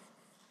up.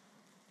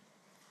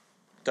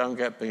 Don't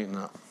get beaten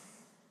up.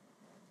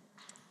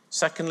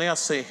 Secondly, I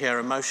see here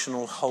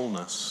emotional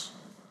wholeness.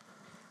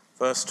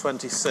 Verse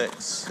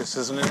 26, this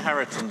is an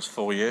inheritance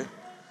for you.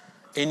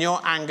 In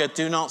your anger,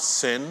 do not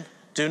sin.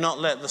 Do not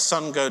let the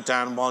sun go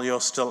down while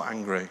you're still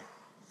angry.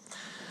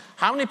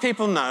 How many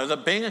people know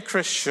that being a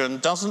Christian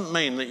doesn't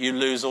mean that you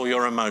lose all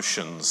your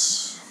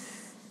emotions?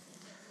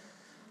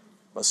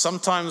 But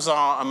sometimes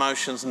our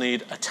emotions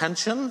need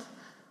attention,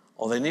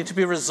 or they need to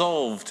be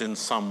resolved in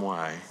some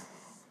way.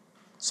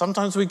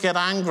 Sometimes we get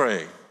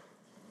angry,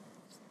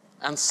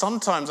 and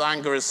sometimes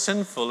anger is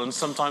sinful, and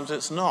sometimes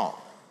it's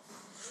not.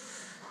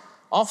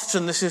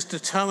 Often this is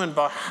determined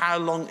by how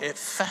long it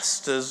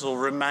festers or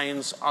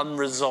remains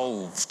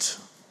unresolved.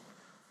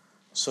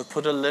 So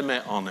put a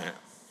limit on it.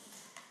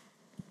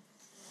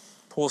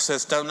 Paul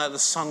says, don't let the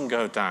sun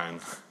go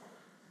down.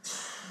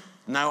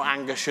 No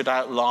anger should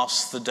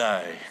outlast the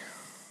day.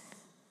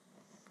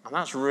 And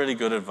that's really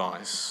good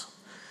advice.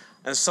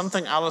 And it's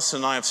something Alice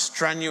and I have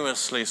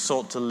strenuously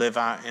sought to live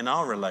out in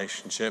our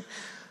relationship,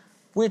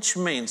 which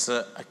means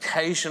that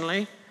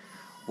occasionally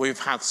we've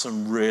had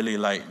some really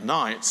late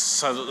nights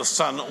so that the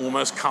sun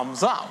almost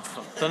comes up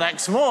the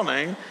next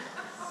morning.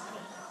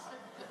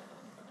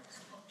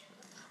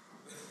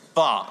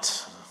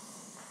 But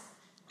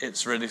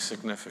it's really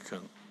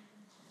significant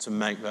to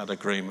make that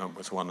agreement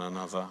with one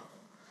another.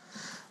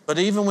 But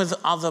even with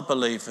other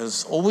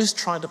believers, always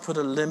try to put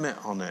a limit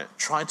on it.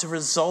 Try to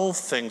resolve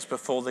things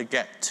before they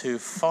get too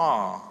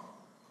far.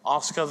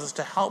 Ask others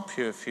to help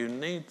you if you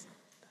need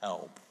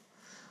help.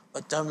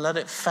 But don't let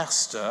it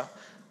fester,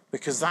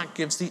 because that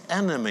gives the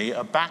enemy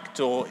a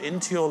backdoor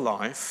into your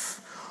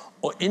life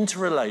or into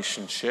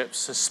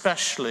relationships,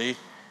 especially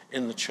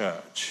in the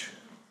church.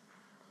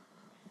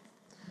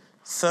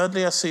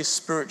 Thirdly, I see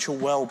spiritual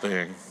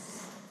well-being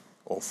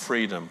or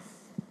freedom.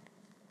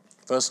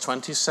 Verse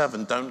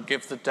 27, don't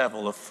give the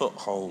devil a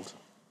foothold.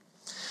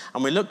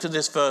 And we looked at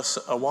this verse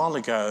a while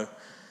ago,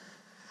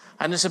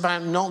 and it's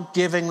about not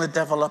giving the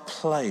devil a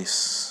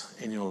place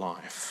in your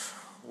life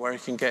where he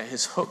can get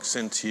his hooks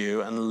into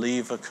you and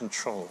lever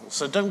control.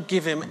 So don't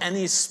give him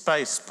any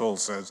space, Paul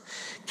says.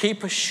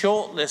 Keep a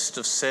short list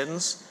of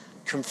sins,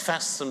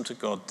 confess them to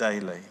God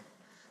daily.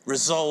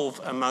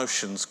 Resolve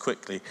emotions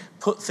quickly.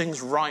 Put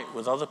things right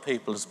with other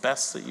people as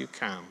best that you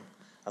can,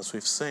 as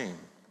we've seen.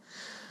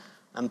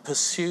 And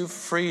pursue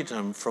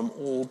freedom from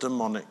all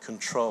demonic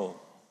control.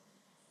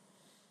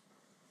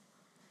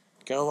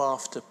 Go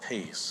after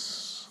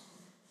peace.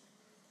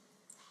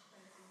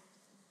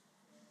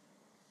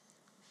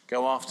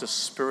 Go after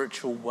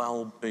spiritual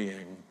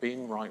well-being,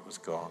 being right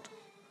with God.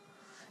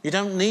 You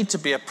don't need to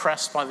be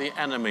oppressed by the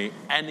enemy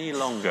any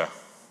longer.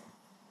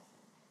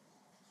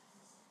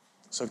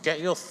 So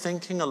get your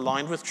thinking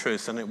aligned with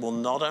truth, and it will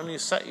not only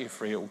set you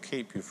free, it will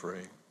keep you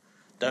free.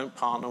 Don't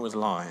partner with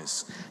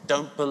lies.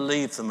 Don't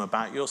believe them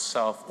about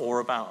yourself or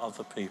about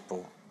other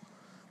people.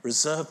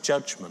 Reserve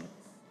judgment.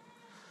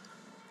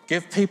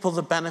 Give people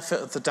the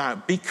benefit of the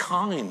doubt. Be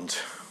kind.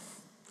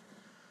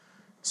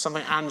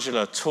 Something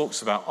Angela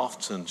talks about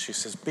often. She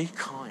says, be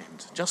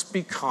kind. Just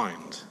be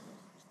kind.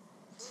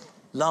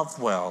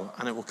 Love well,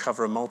 and it will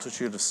cover a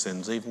multitude of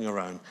sins, even your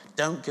own.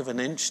 Don't give an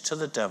inch to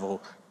the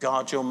devil.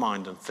 Guard your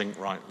mind and think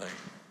rightly.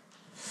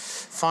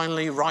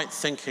 Finally, right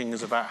thinking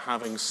is about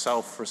having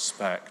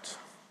self-respect.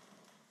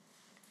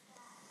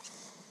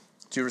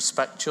 Do you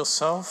respect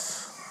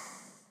yourself?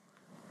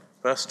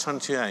 Verse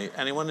 28,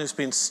 anyone who's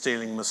been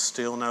stealing must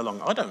steal no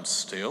longer. I don't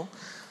steal,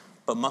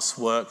 but must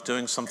work,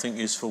 doing something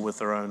useful with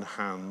their own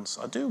hands.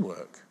 I do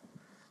work,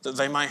 that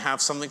they may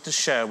have something to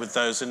share with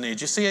those in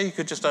need. You see how you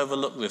could just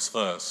overlook this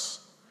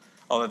verse?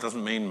 Oh, that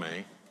doesn't mean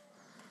me.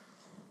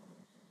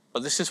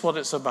 But this is what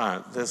it's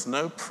about. There's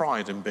no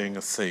pride in being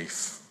a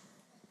thief,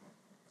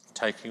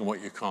 taking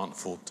what you can't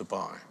afford to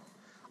buy.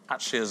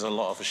 Actually, there's a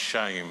lot of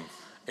shame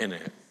in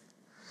it.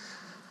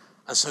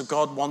 And so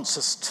God wants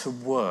us to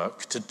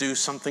work, to do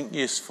something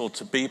useful,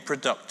 to be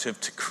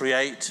productive, to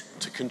create,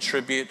 to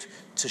contribute,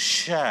 to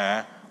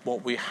share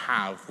what we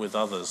have with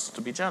others,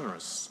 to be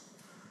generous,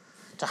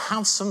 to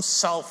have some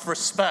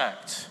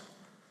self-respect,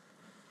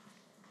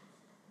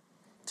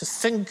 to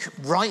think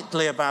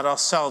rightly about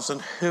ourselves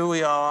and who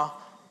we are,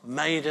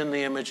 made in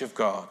the image of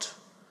God.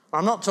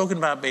 I'm not talking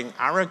about being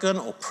arrogant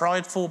or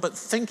prideful, but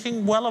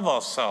thinking well of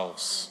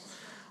ourselves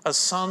as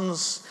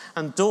sons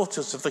and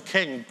daughters of the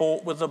King,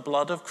 bought with the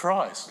blood of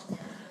Christ.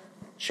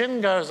 Chin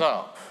goes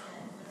up.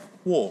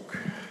 Walk.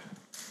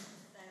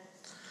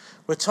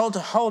 We're told to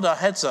hold our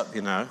heads up,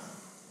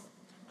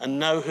 and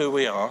know who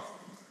we are.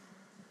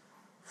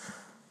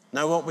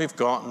 Know what we've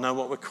got, know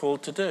what we're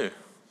called to do.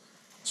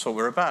 That's what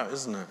we're about,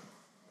 isn't it?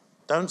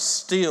 Don't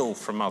steal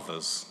from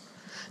others.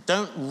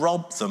 Don't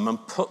rob them and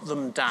put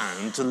them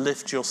down to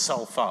lift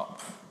yourself up.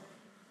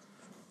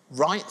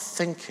 Right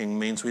thinking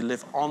means we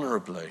live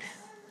honorably,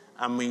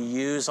 and we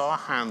use our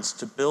hands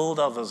to build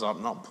others up,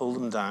 not pull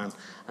them down,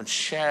 and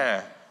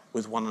share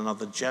with one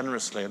another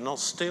generously and not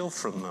steal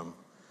from them.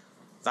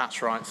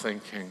 That's right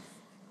thinking.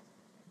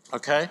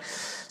 Okay?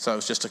 So it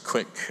was just a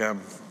quick,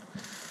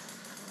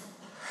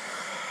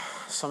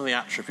 some of the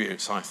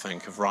attributes, I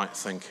think, of right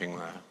thinking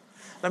there.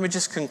 Let me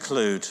just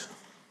conclude.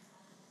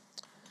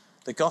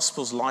 The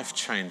gospel's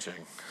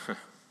life-changing. I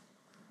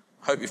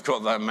hope you've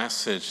got that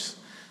message.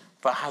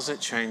 But has it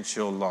changed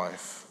your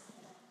life?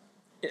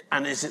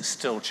 And is it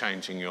still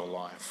changing your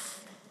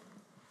life?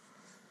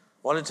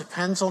 Well, it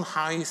depends on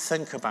how you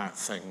think about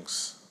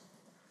things.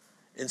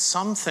 In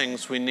some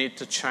things, we need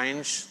to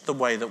change the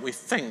way that we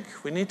think.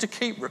 We need to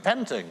keep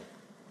repenting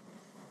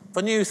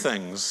for new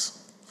things.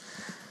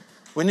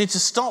 We need to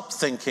stop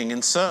thinking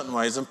in certain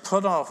ways and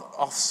put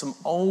off some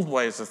old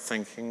ways of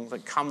thinking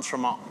that comes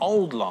from our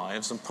old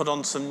lives and put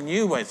on some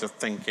new ways of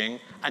thinking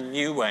and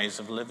new ways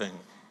of living.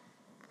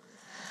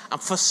 And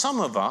for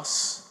some of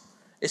us,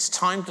 it's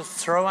time to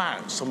throw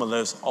out some of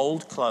those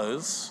old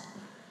clothes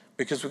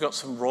because we've got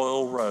some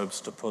royal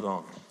robes to put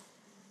on.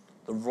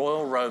 The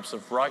royal robes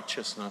of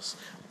righteousness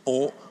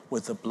bought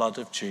with the blood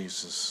of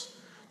Jesus.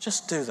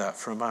 Just do that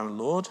for a moment,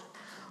 Lord.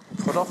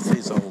 Put off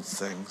these old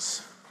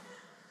things.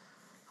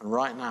 And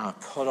right now, I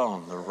put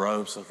on the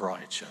robes of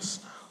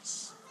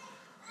righteousness.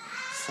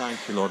 Thank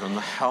you, Lord. And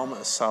the helmet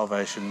of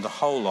salvation, the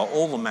whole lot,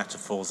 all the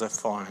metaphors, they're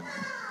fine.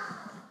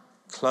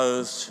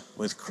 Clothed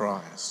with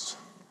Christ.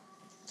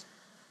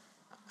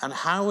 And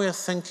how we're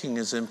thinking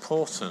is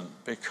important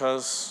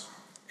because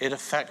it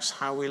affects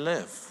how we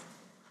live.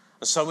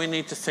 And so we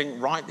need to think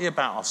rightly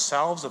about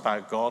ourselves,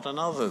 about God and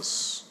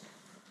others.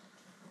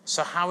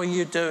 So how are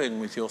you doing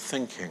with your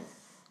thinking?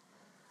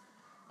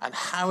 And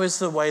how is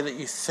the way that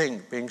you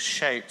think being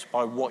shaped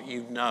by what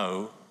you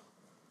know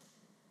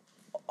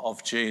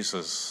of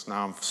Jesus?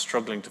 Now I'm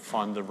struggling to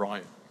find the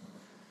right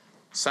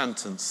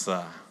sentence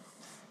there.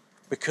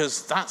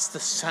 Because that's the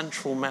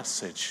central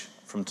message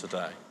from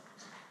today.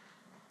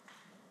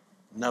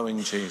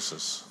 Knowing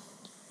Jesus.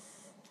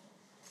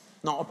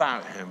 Not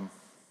about him.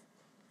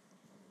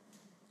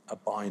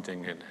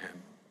 Abiding in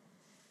him.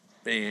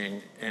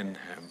 Being in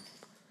him.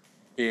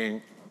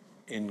 Being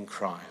in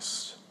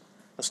Christ.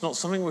 It's not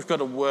something we've got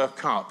to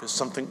work up. It's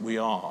something we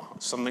are.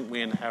 It's something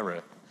we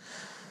inherit.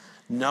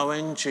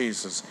 Knowing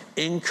Jesus,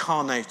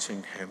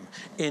 incarnating him,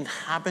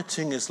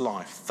 inhabiting his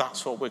life,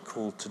 that's what we're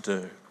called to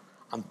do.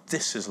 And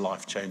this is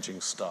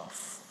life-changing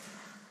stuff.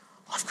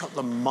 I've got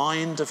the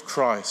mind of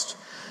Christ.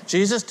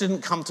 Jesus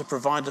didn't come to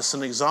provide us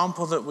an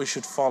example that we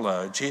should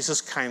follow.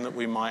 Jesus came that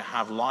we might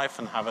have life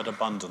and have it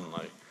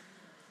abundantly.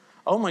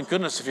 Oh my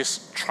goodness, if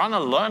you're trying to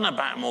learn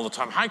about him all the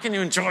time, how can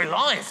you enjoy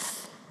life?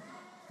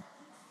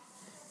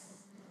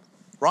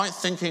 Right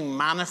thinking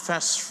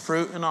manifests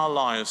fruit in our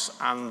lives,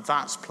 and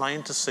that's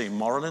plain to see.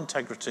 Moral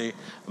integrity,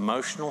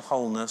 emotional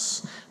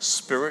wholeness,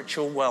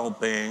 spiritual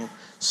well-being,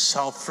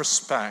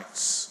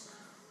 self-respect.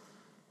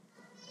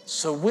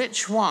 So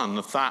which one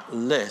of that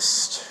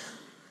list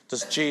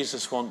does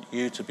Jesus want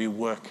you to be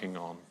working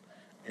on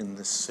in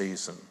this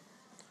season?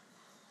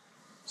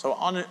 So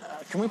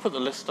can we put the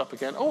list up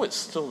again? Oh, it's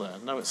still there.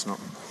 No, it's not.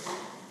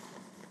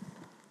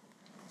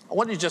 I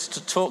want you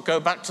just to go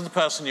back to the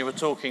person you were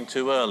talking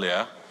to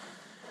earlier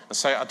and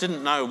say, I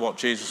didn't know what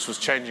Jesus was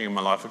changing in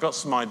my life. I've got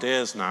some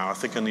ideas now. I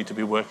think I need to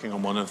be working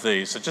on one of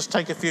these. So just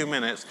take a few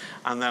minutes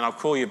and then I'll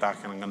call you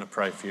back and I'm going to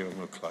pray for you and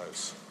we'll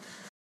close.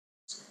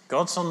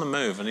 God's on the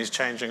move and he's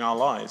changing our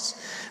lives.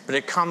 But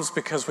it comes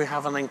because we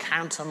have an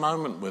encounter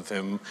moment with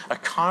him, a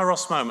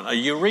kairos moment, a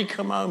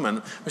eureka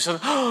moment. We say,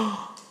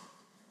 oh,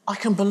 I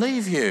can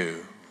believe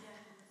you.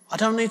 I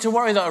don't need to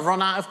worry that I've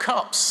run out of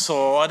cups,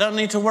 or I don't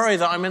need to worry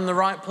that I'm in the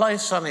right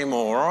place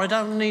anymore, or I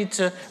don't need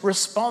to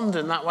respond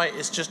in that way.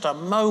 It's just a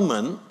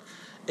moment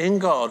in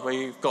God where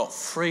you've got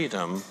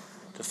freedom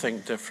to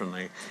think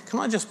differently. Can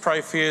I just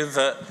pray for you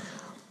that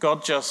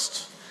God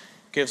just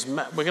gives...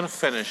 We're going to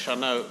finish. I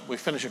know we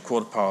finish at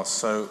 1:15,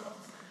 so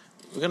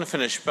we're going to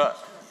finish. But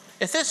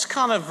if this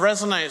kind of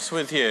resonates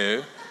with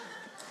you,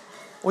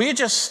 will you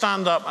just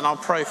stand up and I'll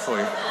pray for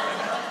you?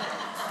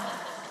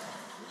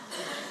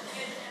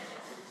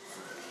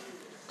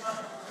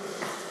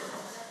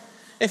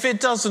 If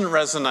it doesn't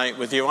resonate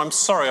with you, I'm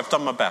sorry, I've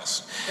done my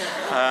best.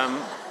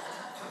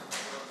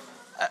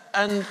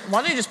 And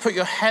why don't you just put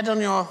your head on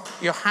your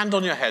hand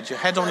on your head, your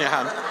head on your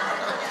hand,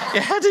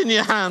 your head in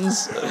your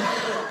hands,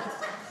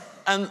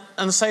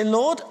 and say,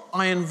 Lord,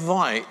 I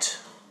invite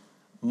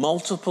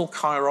multiple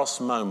kairos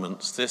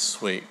moments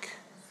this week.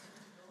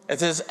 If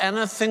there's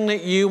anything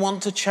that you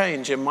want to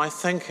change in my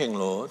thinking,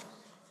 Lord,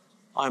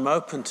 I'm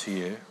open to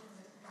you.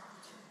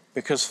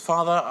 Because,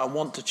 Father, I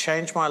want to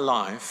change my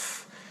life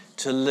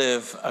to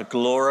live a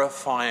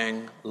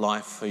glorifying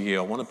life for you.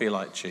 I want to be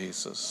like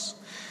Jesus.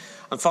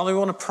 And Father, we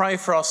want to pray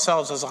for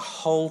ourselves as a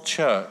whole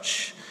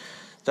church,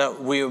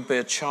 that we would be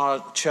a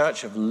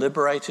church of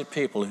liberated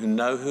people who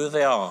know who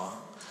they are,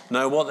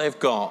 know what they've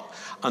got,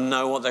 and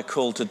know what they're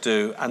called to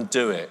do, and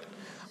do it.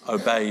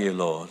 Obey you,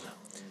 Lord.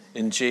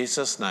 In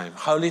Jesus' name.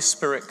 Holy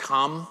Spirit,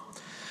 come.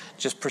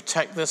 Just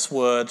protect this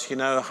word. You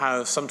know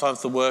how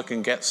sometimes the word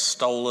can get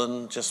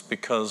stolen just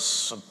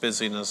because of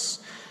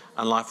busyness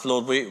and life.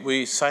 Lord,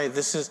 we say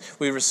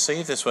we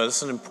receive this word. This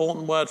is an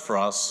important word for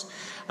us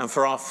and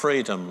for our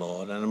freedom,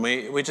 Lord. And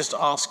we just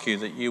ask you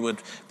that you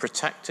would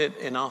protect it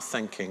in our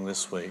thinking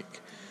this week.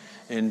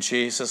 In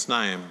Jesus'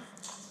 name,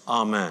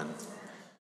 amen.